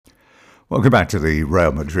Welcome back to the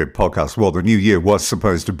Real Madrid podcast. Well, the new year was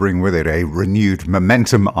supposed to bring with it a renewed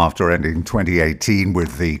momentum after ending 2018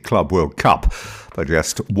 with the Club World Cup. But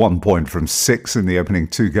just 1 point from 6 in the opening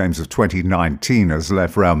 2 games of 2019 has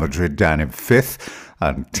left Real Madrid down in 5th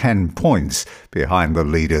and 10 points behind the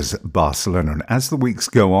leaders Barcelona. And as the weeks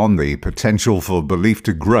go on, the potential for belief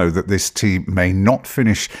to grow that this team may not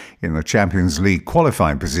finish in the Champions League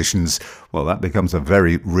qualifying positions, well, that becomes a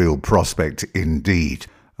very real prospect indeed.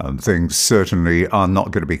 And things certainly are not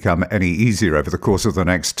going to become any easier over the course of the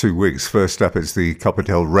next 2 weeks. First up is the Copa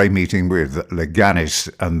del Rey meeting with Leganes,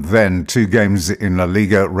 and then 2 games in La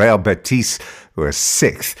Liga. Real Betis, who are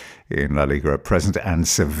 6th in La Liga at present, and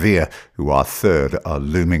Sevilla, who are 3rd, are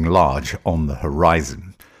looming large on the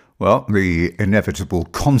horizon. Well, the inevitable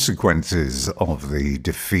consequences of the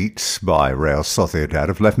defeat by Real Sociedad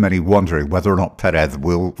have left many wondering whether or not Perez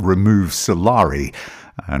will remove Solari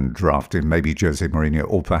and draft in maybe Jose Mourinho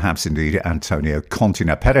or perhaps indeed Antonio Conte.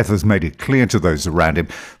 Now, Perez has made it clear to those around him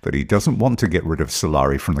that he doesn't want to get rid of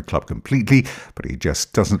Solari from the club completely, but he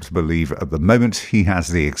just doesn't believe at the moment he has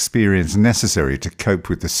the experience necessary to cope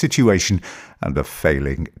with the situation and a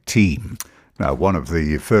failing team. Now, one of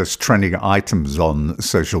the first trending items on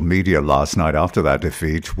social media last night after that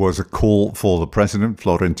defeat was a call for the president,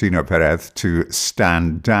 Florentino Perez, to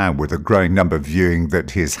stand down, with a growing number viewing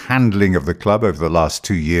that his handling of the club over the last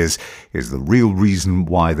 2 years is the real reason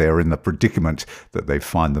why they're in the predicament that they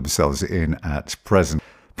find themselves in at present.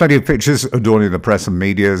 Plenty of pictures adorning the press and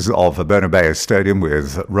medias of the Bernabeu Stadium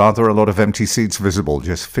with rather a lot of empty seats visible.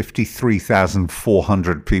 Just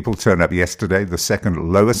 53,400 people turned up yesterday, the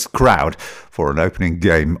second lowest crowd for an opening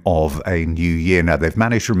game of a new year. Now, they've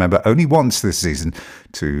managed, remember, only once this season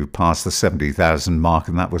to pass the 70,000 mark,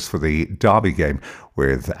 and that was for the derby game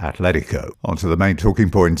with Atletico. On to the main talking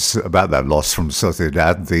points about that loss from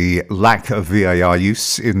Sociedad: the lack of VAR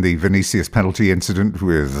use in the Vinicius penalty incident,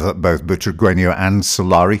 with both Butragueño and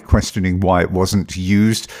Solari questioning why it wasn't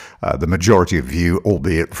used. The majority of view,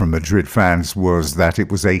 albeit from Madrid fans, was that it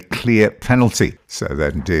was a clear penalty. So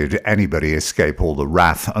then, did anybody escape all the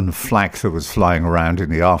wrath and flack that was flying around in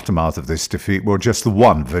the aftermath of this defeat? Well, just the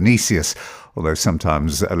one, Vinicius. Although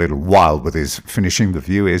sometimes a little wild with his finishing, the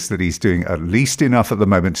view is that he's doing at least enough at the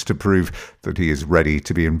moment to prove that he is ready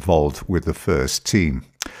to be involved with the first team.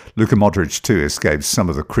 Luka Modric too escapes some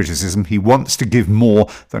of the criticism. He wants to give more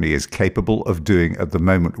than he is capable of doing at the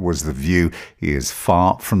moment, was the view. He is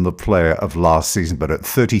far from the player of last season, but at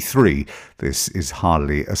 33, this is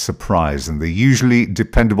hardly a surprise. And the usually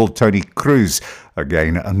dependable Toni Kroos,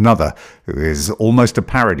 again another who is almost a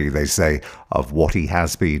parody, they say, of what he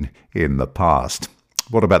has been in the past.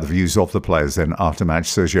 What about the views of the players then after match?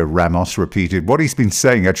 Sergio Ramos repeated what he's been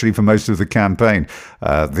saying actually for most of the campaign.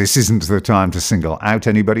 This isn't the time to single out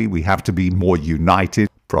anybody. We have to be more united.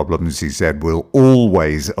 Problems, he said, will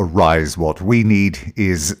always arise. What we need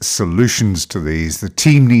is solutions to these. The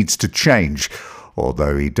team needs to change,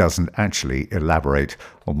 although he doesn't actually elaborate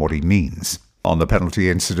on what he means. On the penalty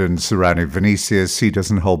incident surrounding Vinicius, he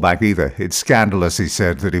doesn't hold back either. It's scandalous, he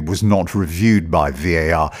said, that it was not reviewed by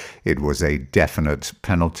VAR. It was a definite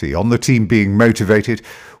penalty. On the team being motivated,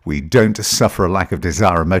 we don't suffer a lack of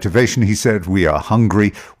desire and motivation, he said. We are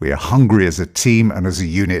hungry. We are hungry as a team and as a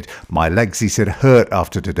unit. My legs, he said, hurt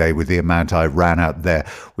after today with the amount I ran out there.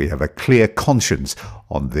 We have a clear conscience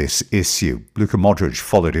on this issue. Luka Modric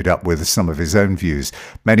followed it up with some of his own views.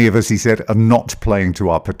 Many of us, he said, are not playing to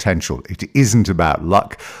our potential. It isn't about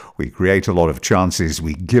luck. We create a lot of chances.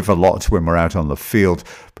 We give a lot when we're out on the field,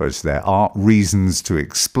 but there are reasons to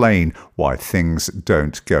explain why things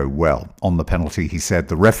don't go well. On the penalty, he said,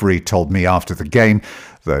 the referee told me after the game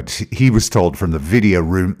that he was told from the video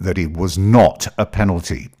room that it was not a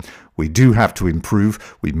penalty. We do have to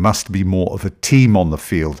improve. We must be more of a team on the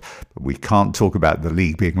field, but we can't talk about the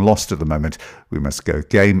league being lost at the moment. We must go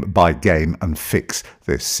game by game and fix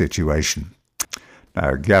this situation.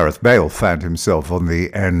 Now, Gareth Bale found himself on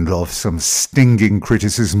the end of some stinging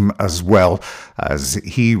criticism as well, as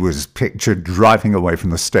he was pictured driving away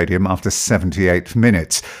from the stadium after 78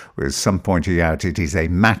 minutes, with some pointing out it is a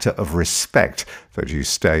matter of respect that you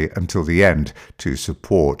stay until the end to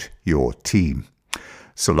support your team.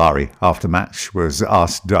 Solari, after match, was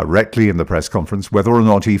asked directly in the press conference whether or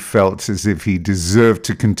not he felt as if he deserved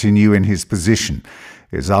to continue in his position.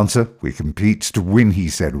 His answer: we compete to win, he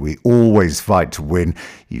said. We always fight to win.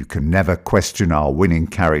 You can never question our winning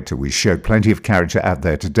character. We showed plenty of character out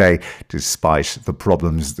there today, despite the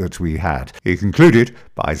problems that we had. He concluded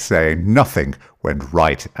by saying nothing went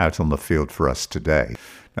right out on the field for us today.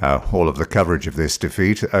 All of the coverage of this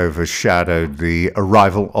defeat overshadowed the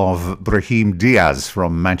arrival of Brahim Diaz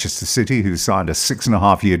from Manchester City, who signed a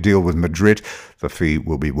 6.5-year deal with Madrid. The fee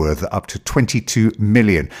will be worth up to 22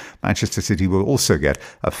 million. Manchester City will also get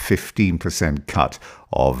a 15% cut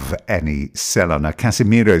of any seller. Now,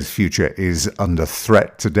 Casemiro's future is under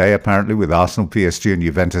threat today, apparently, with Arsenal, PSG and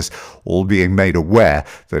Juventus all being made aware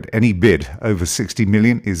that any bid over 60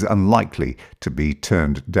 million is unlikely to be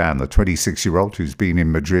turned down. The 26-year-old, who's been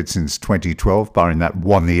in Madrid since 2012, barring that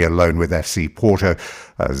 1-year loan with FC Porto,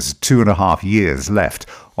 has 2.5 years left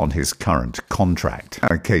on his current contract.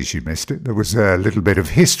 In case you missed it, there was a little bit of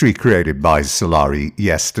history created by Solari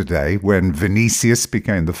yesterday when Vinicius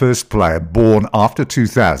became the first player born after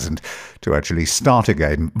 2000 to actually start a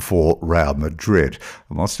game for Real Madrid.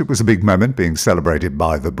 And whilst it was a big moment being celebrated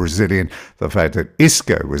by the Brazilian, the fact that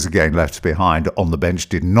Isco was again left behind on the bench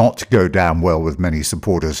did not go down well with many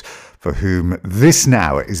supporters, for whom this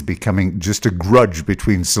now is becoming just a grudge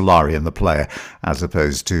between Solari and the player, as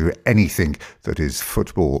opposed to anything that is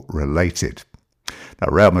football related.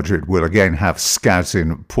 Now, Real Madrid will again have scouts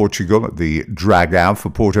in Portugal at the drag-out for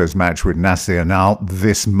Porto's match with Nacional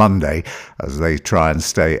this Monday, as they try and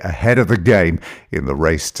stay ahead of the game in the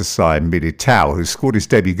race to sign Militao, who scored his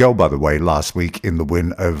debut goal, by the way, last week in the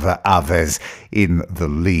win over Aves in the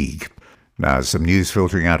league. Now, some news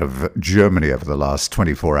filtering out of Germany over the last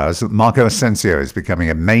 24 hours that Marco Asensio is becoming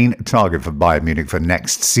a main target for Bayern Munich for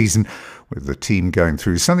next season, with the team going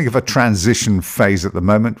through something of a transition phase at the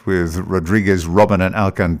moment, with Rodriguez, Robben and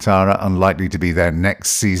Alcantara unlikely to be there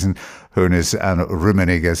next season. Hoeneß and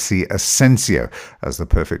Rummenigge see Asensio as the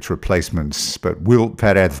perfect replacements. But will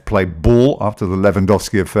Perez play ball after the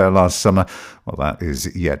Lewandowski affair last summer? Well, that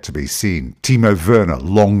is yet to be seen. Timo Werner,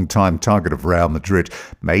 long-time target of Real Madrid,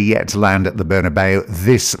 may yet land at the Bernabeu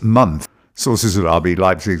this month. Sources at RB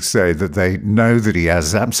Leipzig say that they know that he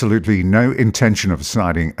has absolutely no intention of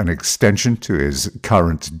signing an extension to his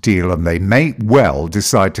current deal, and they may well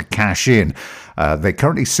decide to cash in. They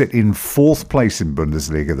currently sit in 4th place in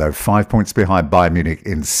Bundesliga, though 5 points behind Bayern Munich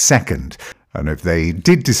in 2nd. And if they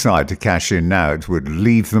did decide to cash in now, it would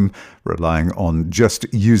leave them relying on just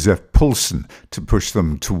Josef Poulsen to push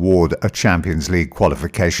them toward a Champions League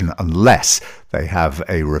qualification, unless they have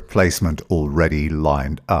a replacement already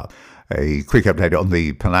lined up. A quick update on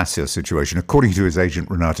the Palacio situation. According to his agent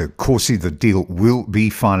Renato Corsi, the deal will be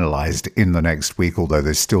finalised in the next week, although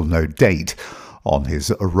there's still no date on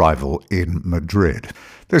his arrival in Madrid.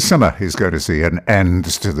 This summer is going to see an end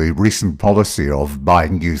to the recent policy of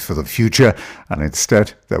buying youth for the future, and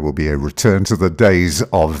instead there will be a return to the days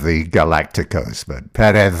of the Galacticos. But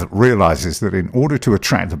Perez realises that in order to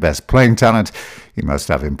attract the best playing talent, he must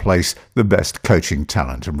have in place the best coaching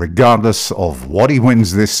talent. And regardless of what he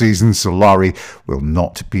wins this season, Solari will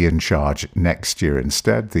not be in charge next year.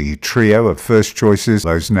 Instead, the trio of first choices,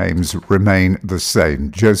 those names remain the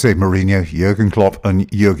same: Jose Mourinho, Jurgen Klopp and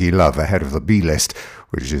Jogi Löw ahead of the B list,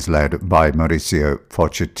 which is led by Mauricio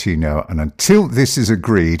Pochettino. And until this is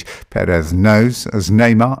agreed, Perez knows, as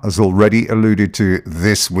Neymar has already alluded to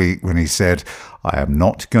this week when he said, "I am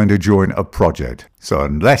not going to join a project." So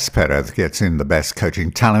unless Perez gets in the best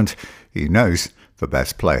coaching talent, he knows the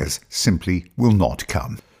best players simply will not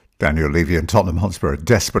come. Daniel Levy and Tottenham Hotspur are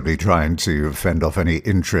desperately trying to fend off any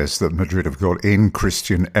interest that Madrid have got in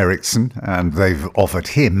Christian Eriksen, and they've offered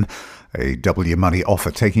him a double your money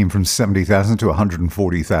offer, taking him from £70,000 to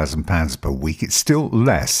 £140,000 per week. It's still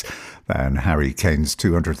less than Harry Kane's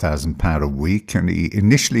 £200,000 a week, and he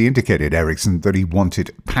initially indicated, Eriksen, that he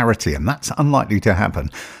wanted parity, and that's unlikely to happen.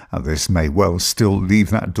 This may well still leave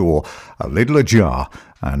that door a little ajar,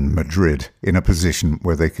 and Madrid in a position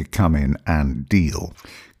where they could come in and deal.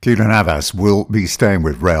 Kylian Navas will be staying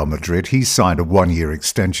with Real Madrid. He's signed a 1-year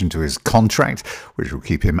extension to his contract, which will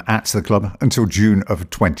keep him at the club until June of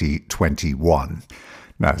 2021.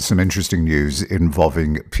 Now, some interesting news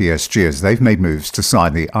involving PSG, as they've made moves to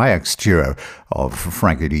sign the Ajax duo of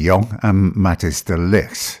Frankie de Jong and Matthijs de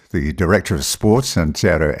Ligt. The director of sports,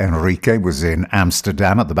 Antero Henrique, was in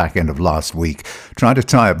Amsterdam at the back end of last week, trying to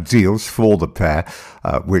tie up deals for the pair,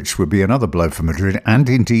 which would be another blow for Madrid and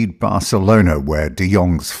indeed Barcelona, where de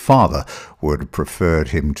Jong's father would have preferred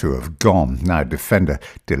him to have gone. Now, defender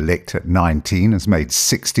de Ligt, at 19, has made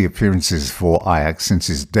 60 appearances for Ajax since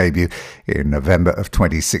his debut in November of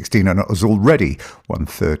 2016 and has already won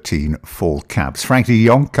 13 full caps. Frankie de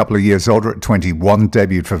Jong, a couple of years older, at 21,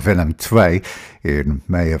 debuted for Willem II in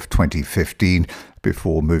May of 2015.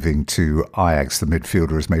 Before moving to Ajax, the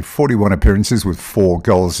midfielder has made 41 appearances with 4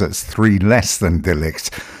 goals. That's 3 less than de Ligt,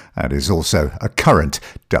 and is also a current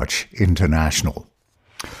Dutch international.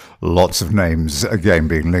 Lots of names again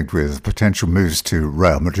being linked with potential moves to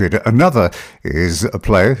Real Madrid. Another is a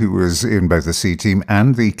player who was in both the C team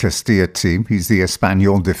and the Castilla team. He's the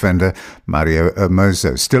Espanyol defender Mario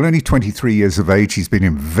Hermoso. Still only 23 years of age. He's been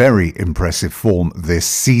in very impressive form this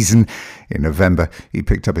season. In November, he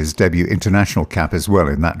picked up his debut international cap as well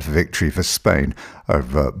in that victory for Spain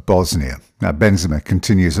over Bosnia. Now, Benzema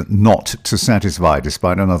continues not to satisfy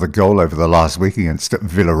despite another goal over the last week against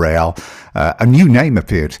Villarreal. A new name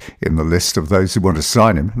appeared in the list of those who want to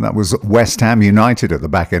sign him, and that was West Ham United at the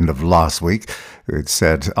back end of last week, who had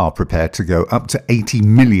said are prepared to go up to 80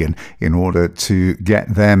 million in order to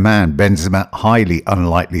get their man. Benzema highly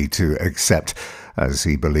unlikely to accept, as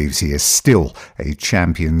he believes he is still a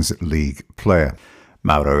Champions League player.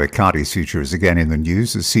 Mauro Icardi's future is again in the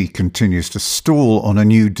news as he continues to stall on a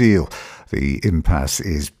new deal. The impasse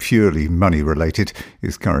is purely money-related.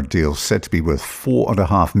 His current deal, said to be worth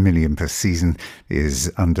 $4.5 million per season,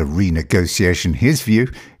 is under renegotiation. His view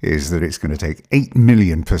is that it's going to take $8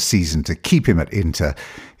 million per season to keep him at Inter.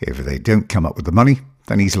 If they don't come up with the money,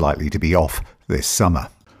 then he's likely to be off this summer.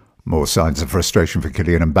 More signs of frustration for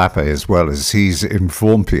Kylian Mbappe, as well as he's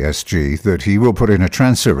informed PSG that he will put in a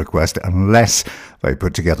transfer request unless they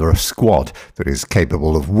put together a squad that is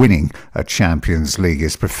capable of winning a Champions League.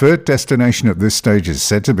 His preferred destination at this stage is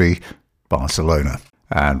said to be Barcelona.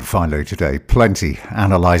 And finally today, Plenty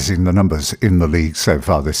analysing the numbers in the league so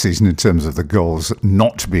far this season in terms of the goals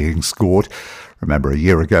not being scored. Remember, a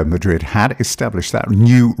year ago, Madrid had established that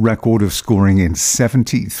new record of scoring in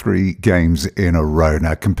 73 games in a row.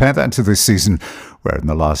 Now, compare that to this season, where in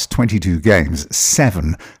the last 22 games,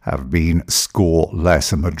 7 have been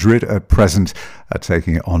scoreless. And Madrid at present are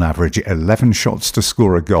taking on average 11 shots to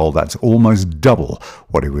score a goal. That's almost double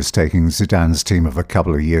what it was taking Zidane's team of a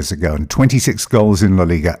couple of years ago. And 26 goals in La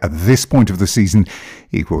Liga at this point of the season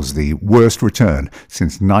equals the worst return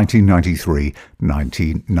since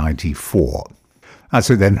 1993-1994.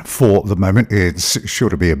 So then, for the moment, it's sure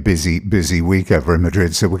to be a busy week over in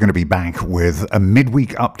Madrid. So we're going to be back with a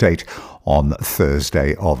midweek update on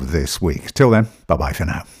Thursday of this week. Till then, bye-bye for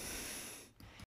now.